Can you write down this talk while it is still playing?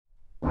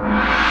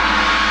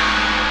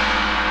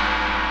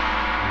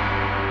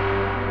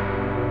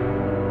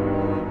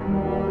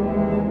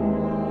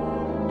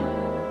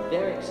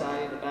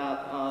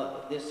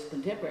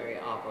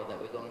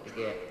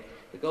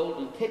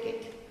Golden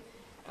Ticket.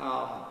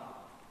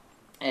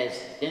 As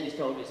Dennis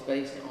told us,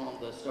 based on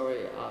the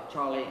story of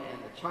Charlie and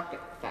the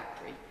Chocolate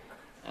Factory.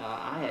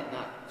 I had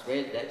not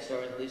read that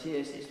story this year.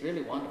 It's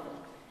really wonderful.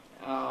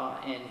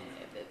 And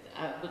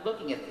I was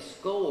looking at the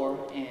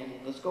score, and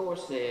the score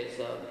says,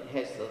 it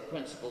has the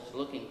principals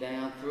looking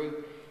down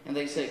through, and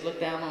they say, look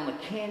down on a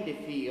candy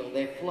field.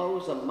 There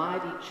flows a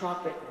mighty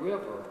chocolate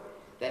river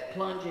that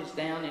plunges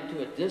down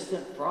into a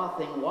distant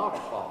frothing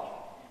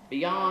waterfall.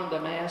 Beyond,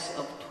 a mass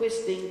of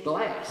twisting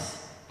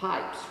glass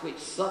pipes which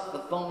suck the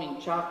foaming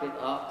chocolate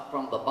up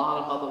from the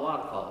bottom of the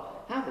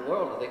waterfall. How in the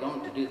world are they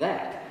going to do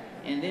that?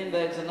 And then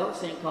there's another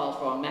scene calls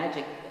for a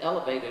magic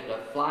elevator to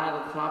fly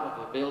to the top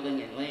of a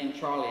building and land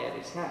Charlie at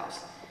his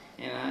house.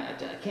 And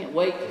I can't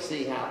wait to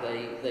see how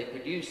they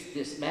produce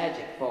this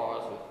magic for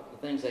us with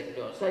the things they can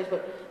do on stage.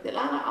 But the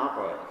Atlanta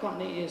Opera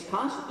Company is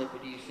constantly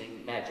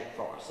producing magic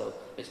for us, so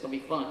it's going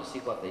to be fun to see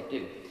what they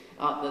do.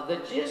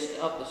 The gist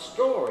of the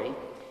story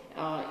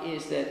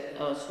is that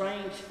a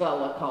strange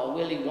fella called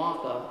Willy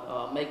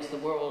Wonka makes the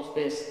world's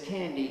best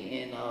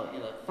candy in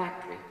a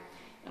factory,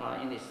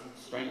 in this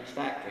strange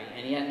factory,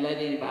 and he hadn't let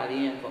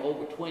anybody in for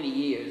over 20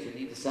 years, and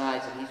he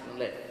decides that he's going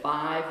to let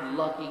 5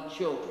 lucky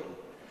children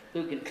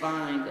who can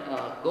find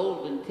a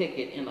golden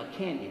ticket in a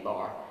candy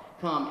bar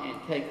come and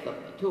take the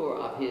tour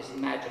of his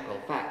magical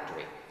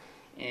factory.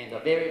 And a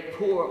very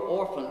poor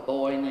orphan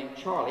boy named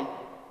Charlie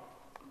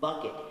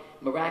Bucket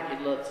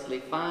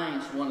miraculously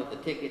finds one of the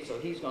tickets, so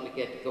he's going to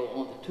get to go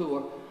on the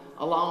tour,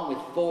 along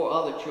with 4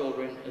 other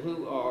children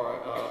who are,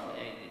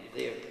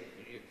 you're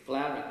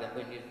flattering them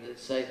when you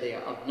say they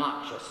are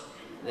obnoxious.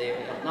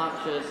 They're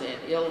obnoxious and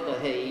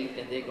ill-behaved,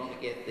 and they're going to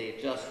get their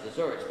just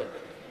desserts. But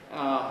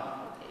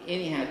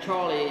anyhow,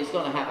 Charlie is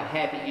going to have a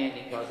happy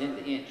ending, because in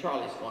the end,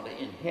 Charlie's going to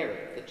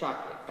inherit the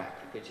chocolate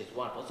factory, which is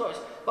wonderful. So it's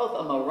both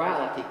a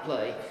morality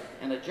play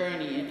and a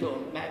journey into a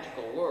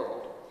magical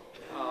world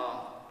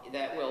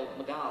that will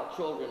beguile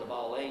children of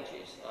all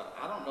ages.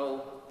 I don't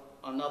know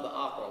another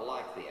opera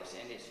like this,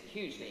 and it's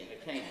hugely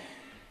entertaining.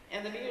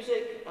 And the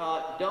music,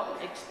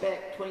 don't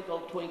expect Twinkle,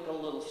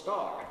 Twinkle, Little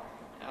Star.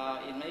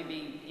 It may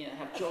be,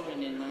 have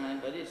children in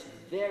mind, but it's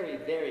very,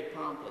 very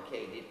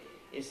complicated.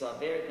 It's a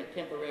very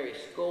contemporary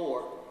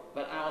score,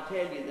 but I'll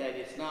tell you that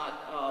it's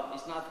not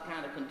the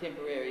kind of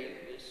contemporary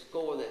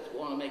score that's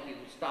going to make you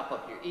stop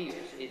up your ears.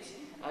 It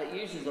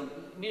uses a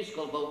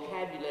musical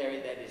vocabulary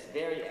that is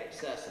very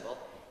accessible,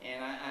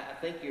 and I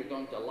think you're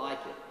going to like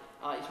it.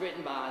 It's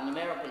written by an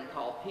American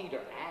called Peter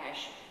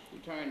Ash, who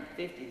turned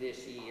 50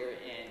 this year,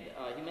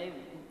 and he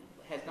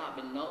has not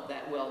been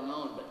that well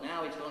known, but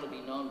now he's going to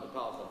be known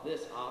because of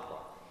this opera.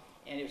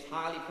 And it was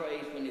highly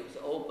praised when it was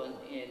opened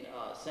in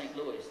St.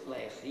 Louis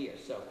last year.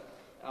 So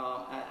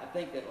I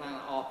think that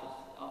Atlanta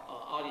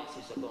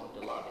audiences are going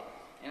to love it.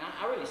 And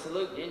I really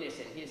salute Dennis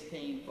and his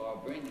team for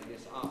bringing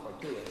this opera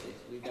to us.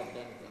 We've never done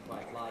anything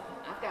quite like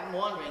it. I've gotten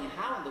wondering,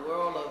 how in the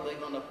world are they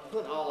going to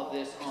put all of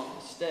this on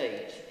the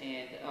stage?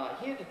 And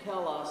here to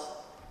tell us,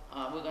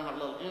 we're going to have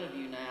a little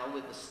interview now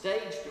with the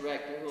stage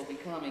director who will be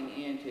coming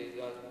in to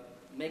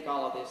make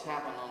all of this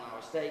happen on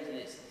our stage, and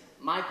it's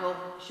Michael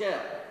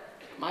Shell.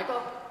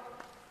 Michael?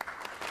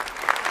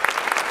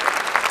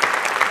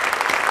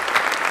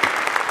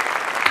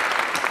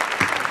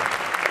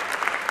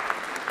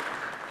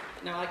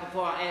 Now,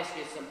 before I ask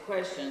you some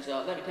questions,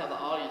 let me tell the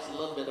audience a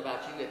little bit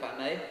about you, if I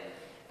may.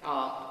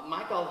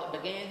 Michael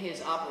began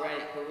his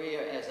operatic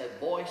career as a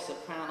boy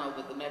soprano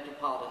with the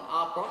Metropolitan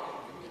Opera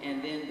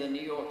and then the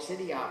New York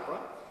City Opera.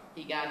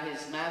 He got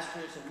his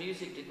Master's of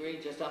Music degree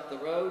just up the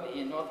road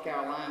in North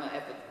Carolina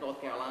at the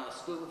North Carolina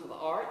School for the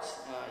Arts.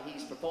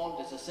 He's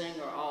performed as a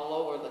singer all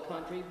over the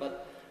country,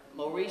 but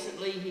more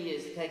recently he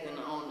has taken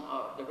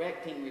on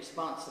directing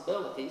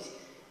responsibilities,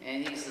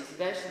 and he's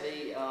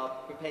especially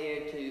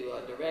prepared to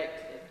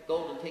direct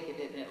Golden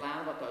Ticket in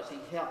Atlanta, because he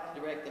helped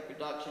direct the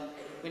production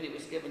when it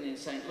was given in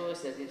St.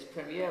 Louis at its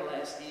premiere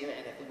last year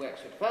and at the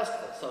Wexford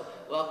Festival. So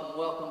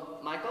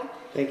welcome, Michael.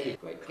 Thank you.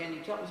 Great. Can you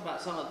tell us about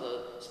some of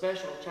the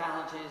special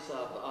challenges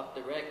of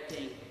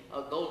directing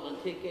a Golden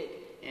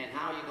Ticket, and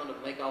how you're going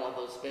to make all of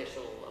those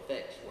special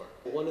effects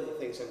work? One of the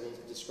things I will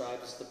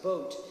describe is the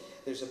boat.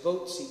 There's a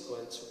boat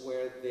sequence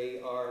where they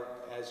are,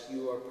 as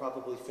you are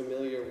probably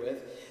familiar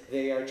with,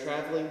 they are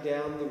traveling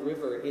down the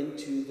river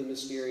into the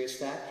mysterious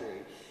factory.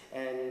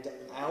 And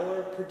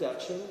our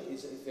production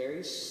is a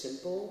very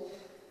simple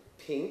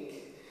pink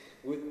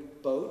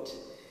with boat,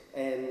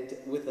 and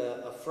with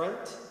a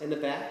front and a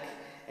back,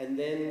 and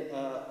then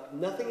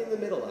nothing in the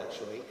middle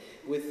actually,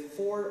 with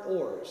 4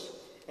 oars.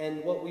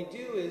 And what we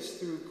do is,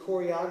 through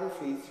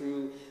choreography,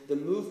 through the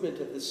movement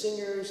of the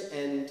singers,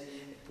 and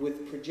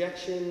with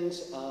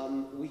projections,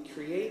 we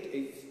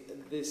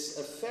create this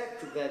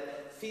effect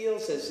that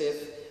feels as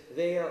if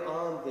they are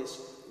on this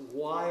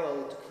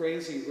wild,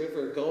 crazy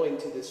river going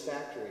to this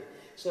factory.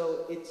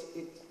 So it's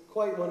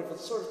quite wonderful.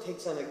 It sort of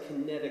takes on a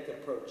kinetic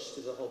approach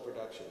to the whole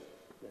production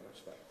in that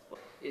respect.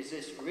 Is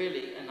this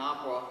really an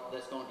opera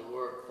that's going to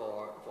work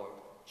for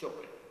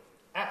children?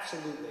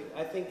 Absolutely.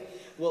 I think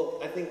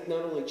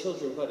not only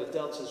children, but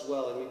adults as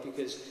well. I mean,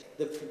 because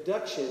the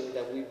production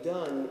that we've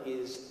done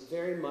is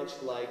very much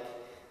like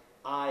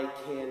eye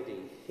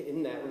candy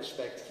in that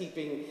respect,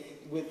 keeping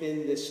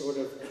within this sort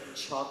of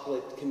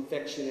chocolate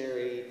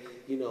confectionery,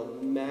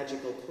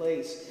 magical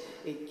place.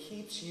 It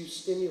keeps you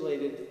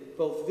stimulated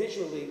both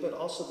visually, but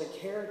also the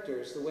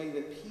characters, the way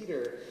that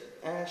Peter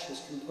Ash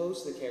has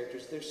composed the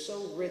characters. They're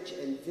so rich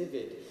and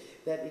vivid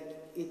that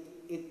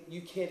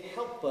you can't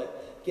help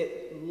but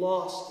get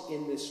lost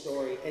in this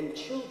story. And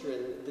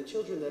the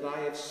children that I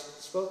have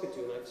spoken to,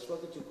 and I've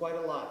spoken to quite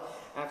a lot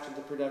after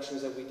the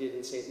productions that we did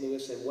in St.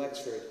 Louis and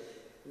Wexford,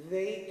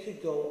 they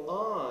could go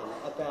on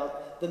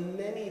about the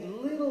many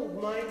little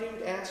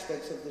minute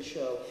aspects of the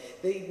show.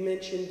 They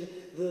mentioned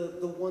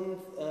the one,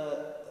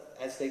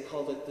 as they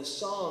called it, the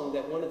song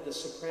that one of the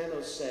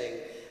sopranos sang,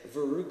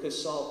 Veruca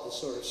Salt, the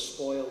sort of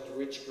spoiled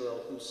rich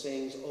girl who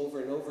sings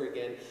over and over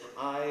again,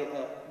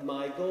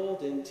 my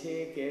golden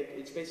ticket.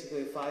 It's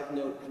basically a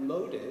 5-note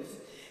motive,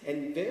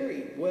 and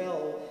very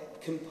well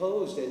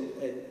composed and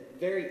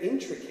very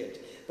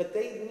intricate. But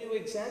they knew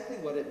exactly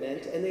what it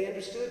meant, and they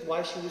understood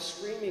why she was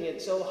screaming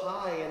it so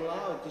high and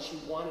loud, because she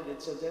wanted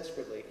it so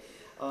desperately.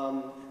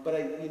 But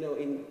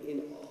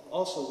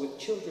also with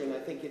children, I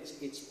think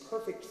it's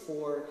perfect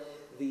for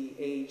the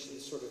age,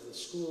 sort of the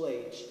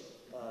school-age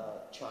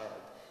child.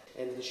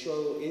 And the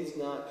show is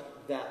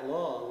not that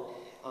long,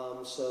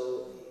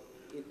 so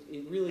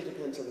it really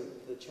depends on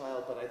the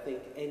child, but I think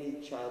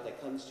any child that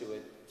comes to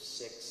it,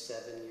 6,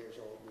 7 years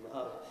old and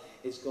up,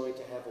 is going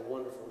to have a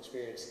wonderful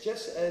experience,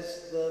 just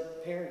as the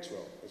parents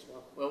will as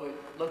well. Well, we're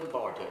looking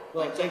forward to it.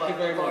 Well, thank you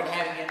very much.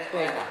 Thank you for having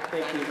me in Atlanta.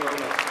 Thank you very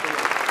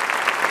much.